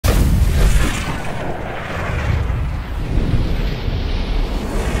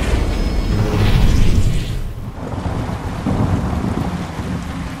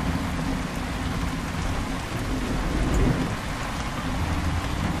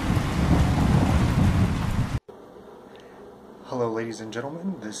Hello ladies and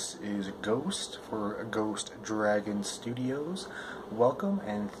gentlemen, this is Ghost for Ghost Dragon Studios. Welcome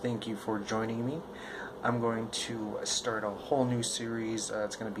and thank you for joining me. I'm going to start a whole new series.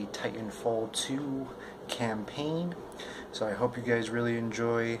 It's going to be Titanfall 2 campaign. So I hope you guys really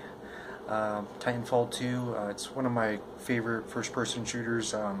enjoy Titanfall 2. It's one of my favorite first-person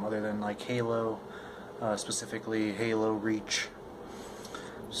shooters other than like Halo, specifically Halo Reach.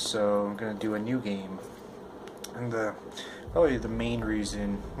 So I'm going to do a new game. And probably the main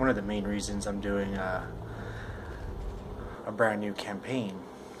reason, one of the main reasons I'm doing a brand new campaign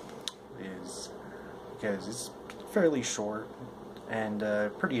is because it's fairly short and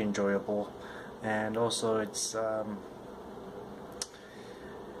pretty enjoyable, and also it's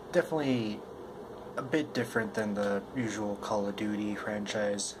definitely a bit different than the usual Call of Duty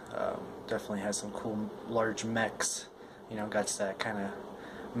franchise. Definitely has some cool large mechs, you know, got that kind of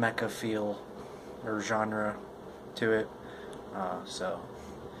mecha feel or genre to it. So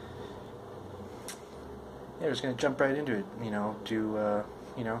yeah, we're just gonna jump right into it. You know, do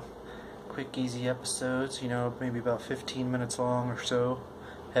you know, quick, easy episodes. You know, maybe about 15 minutes long or so.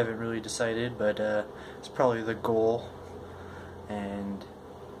 Haven't really decided, but it's probably the goal. And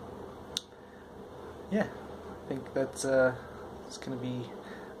yeah, I think that's it's gonna be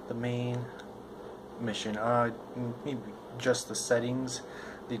the main mission. Maybe just the settings,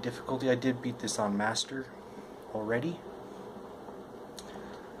 the difficulty. I did beat this on Master already,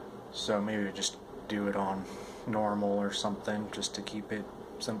 so maybe just do it on normal or something just to keep it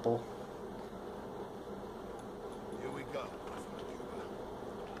simple. Here we go.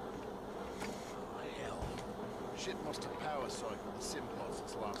 Oh, hell. Shit must have power cycled the Simpods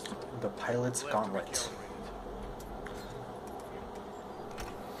since last time. The Pilot's Gauntlet.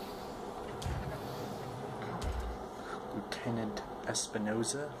 Lieutenant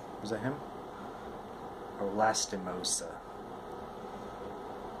Espinosa, was that him? Or Lastimosa?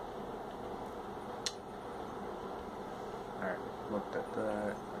 Alright, looked at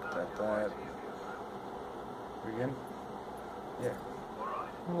that. We good? Yeah.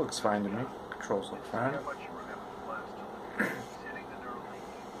 It looks fine to me. Controls look fine.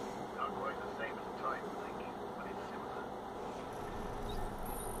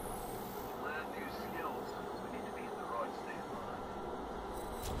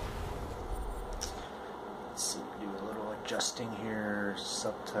 Let's see, do a little adjusting here.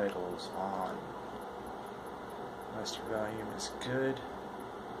 Subtitles on. Master volume is good.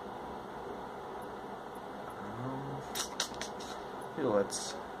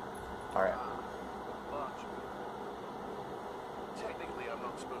 Let's. Alright. Technically, I'm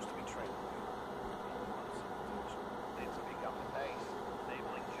not supposed to be training you.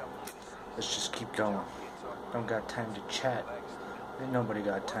 Let's just keep going. Don't got time to chat. Ain't nobody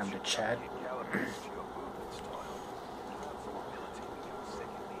got time to chat.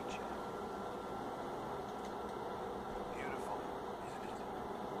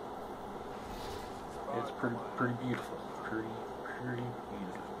 It's pretty beautiful. Pretty beautiful.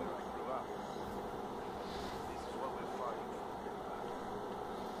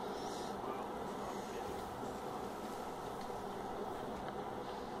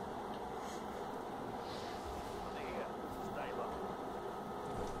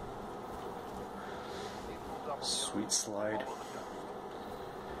 Sweet slide.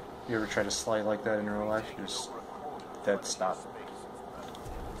 You ever try to slide like that in real life? You just dead stop.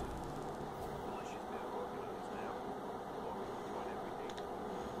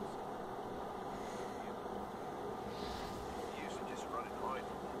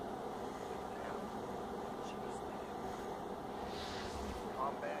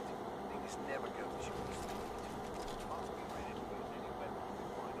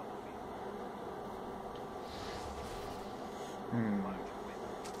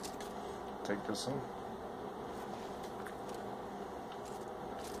 Take this one.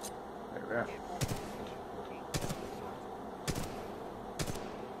 There we are.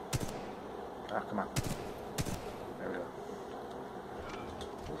 Ah, come on. There we go.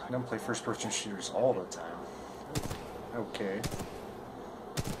 I don't play first-person shooters all the time. Okay.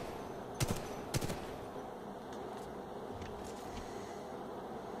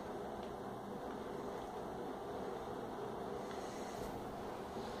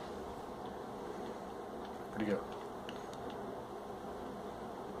 Where'd he go?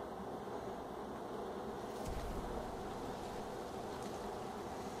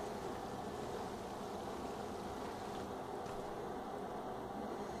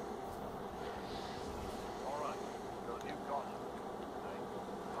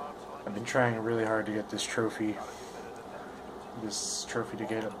 I've been trying really hard to get this trophy to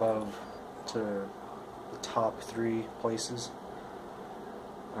get above to the top 3 places.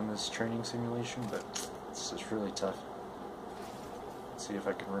 on this training simulation, but it's just really tough. Let's see if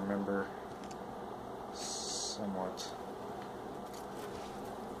I can remember somewhat.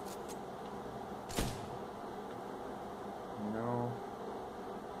 No.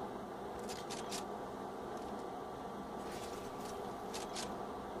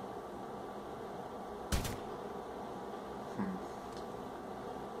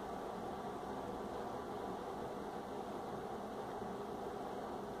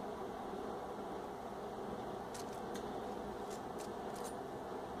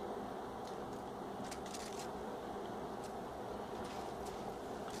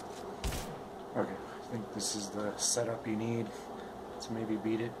 Okay, I think this is the setup you need to maybe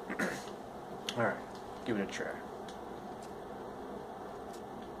beat it. Alright, give it a try.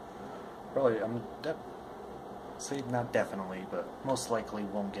 Probably, say not definitely, but most likely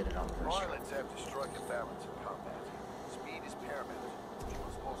won't get it on the first try. Pilots have to strike a balance in combat. Speed is paramount, but you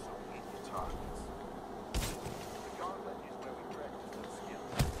must also hit your targets. The gauntlet is where we practice those skills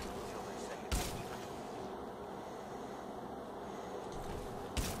until they're second nature.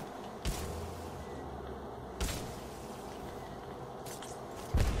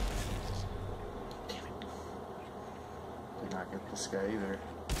 Did not get this guy either.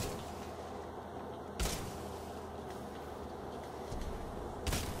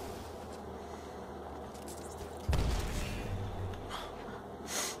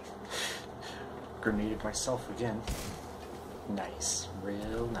 Grenaded myself again. Nice,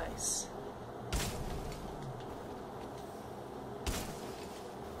 real nice.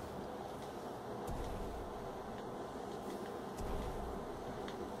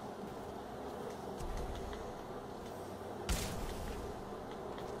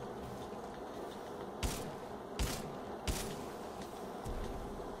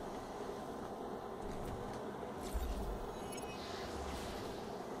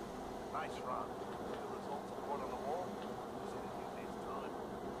 Nice run. The results report on the wall? Said a few days' time.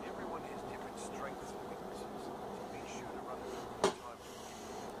 Everyone has different strengths and weaknesses, so be sure to run it from time to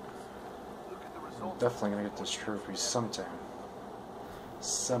time. Look at the results. Definitely gonna get this trophy sometime.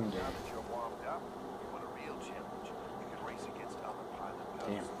 Someday. Now that you're warmed up, you want a real challenge. You can race against other pilot ghosts.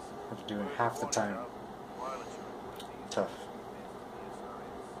 Damn, I have to do it half the time. Pilots are equipped to use Tough.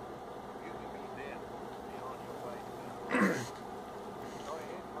 you can beat them. Be on your way. Go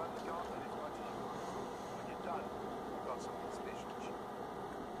ahead, run the gauntlet as much as you want. When you're done, we've got something special to show.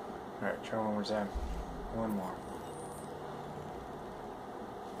 Alright, try one more time. One more.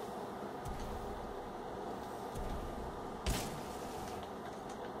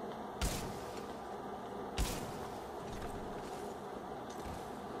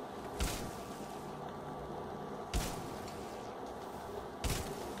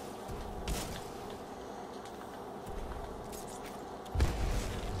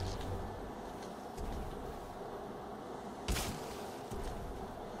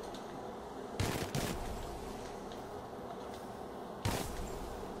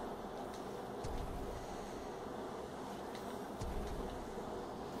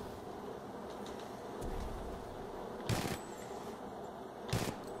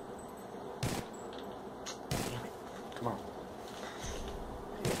 Come on.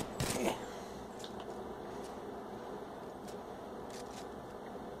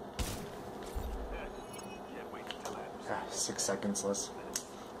 Can't wait until that. 6 seconds less.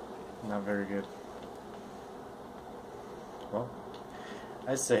 Not very good. Well,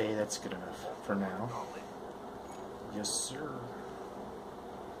 I say that's good enough for now. Yes, sir.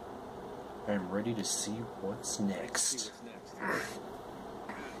 I'm ready to see what's next. Gonna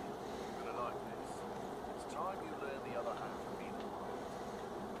like this. It's time you learn the other half of being a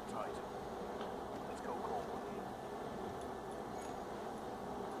pilot. Titan. Let's go call one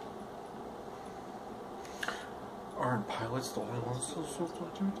in. Aren't pilots the only ones supposed to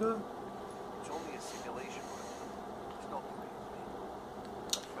do that? It's only a simulation, but it's not the real thing.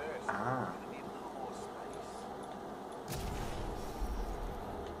 At first, Ah. you're gonna need a little more space.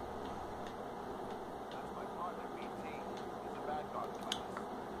 That's my partner, BT. He's a bad dog class.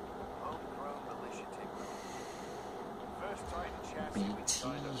 Homegrown militia technology. First Titan chassis we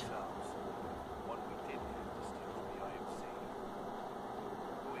designed ourselves. One we didn't have to steal from the IMC.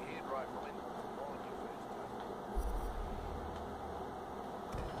 Go ahead, rifleman. On your first time.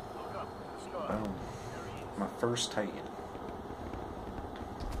 Look up to the sky. Boom. There he is. My first Titan.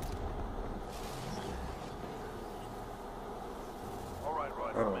 All right,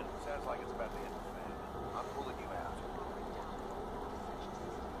 rifleman. Sounds like it's about to hit the fan. I'm pulling you out.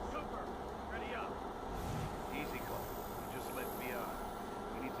 Super, ready up. Easy call. You just left VR.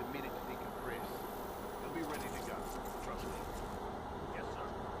 He needs a minute to decompress. He'll be ready to go. Trust me. Yes, sir.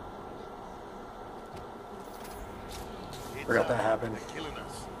 Forgot that happened. They're killing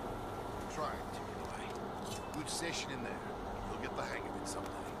us. Trying to, anyway. Good session in there. You'll get the hang of it someday.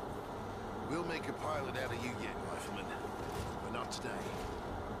 We'll make a pilot out of you yet, Rifleman. But not today.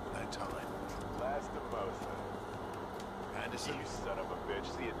 No time. Last of most. Anderson, You son of a bitch.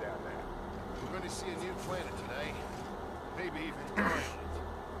 See you down there. we're going to see a new planet today. Maybe even die on it.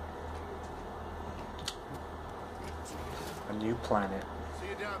 A new planet. See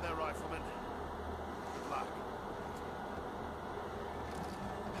you down there, Rifleman. Good luck.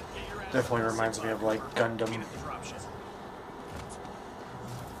 Definitely reminds me of like Gundam. Meet at the dropship.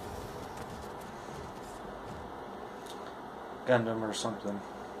 Gundam or something.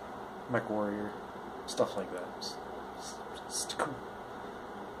 Mech Warrior. Stuff like that. It's cool.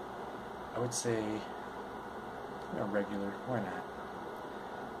 I would say, regular. Why not?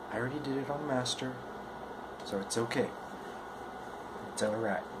 I already did it on Master, so it's okay. It's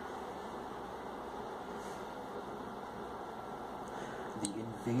alright. The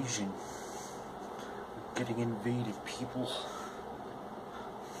invasion. We're getting invaded, people.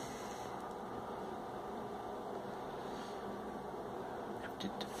 Have to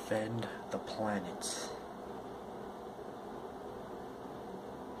defend the planet.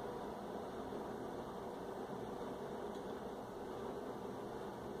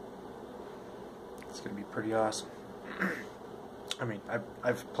 It's gonna be pretty awesome. I mean,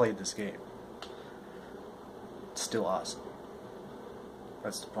 I've played this game. It's still awesome.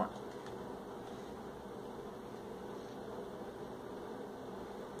 That's the point.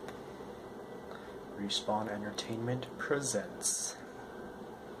 Respawn Entertainment presents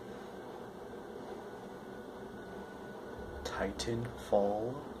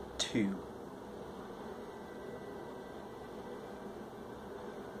Titanfall 2.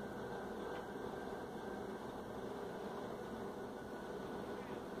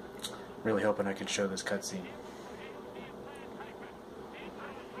 Really hoping I can show this cutscene.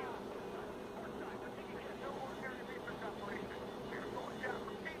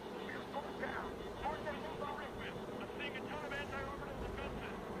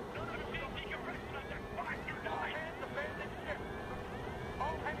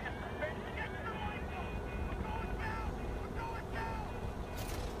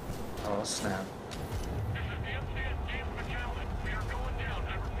 Oh snap.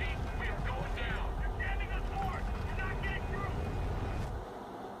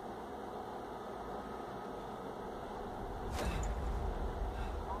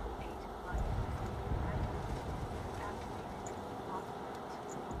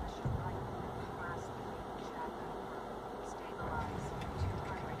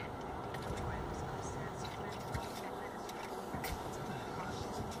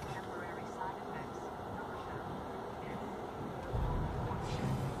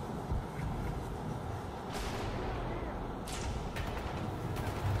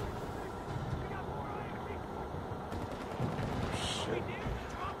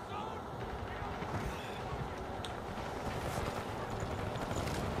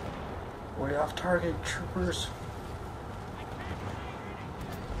 Way off target, troopers.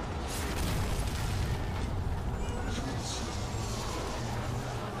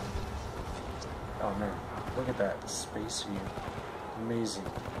 Oh man, look at that space view. Amazing.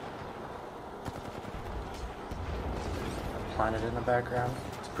 A planet in the background.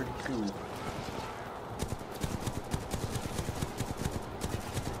 It's pretty cool.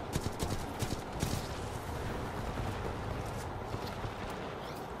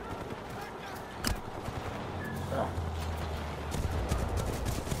 Oh.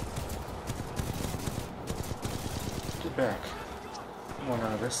 Get back. Want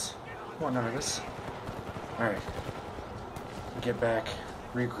none of this. Want none of this. Alright. Get back.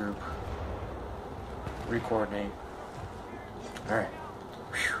 Regroup. Recoordinate. Alright.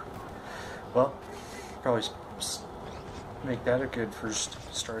 Well, probably make that a good first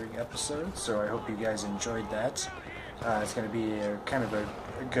starting episode, so I hope you guys enjoyed that. It's going to be kind of a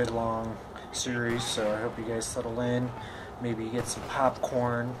good long series, so I hope you guys settle in, maybe get some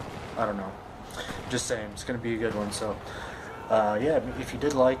popcorn, I don't know, just saying, it's going to be a good one. So yeah, if you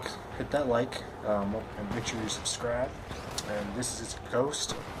did like, hit that like, and make sure you subscribe, and this is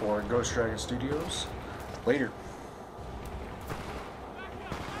Ghost for Ghost Dragon Studios. Later.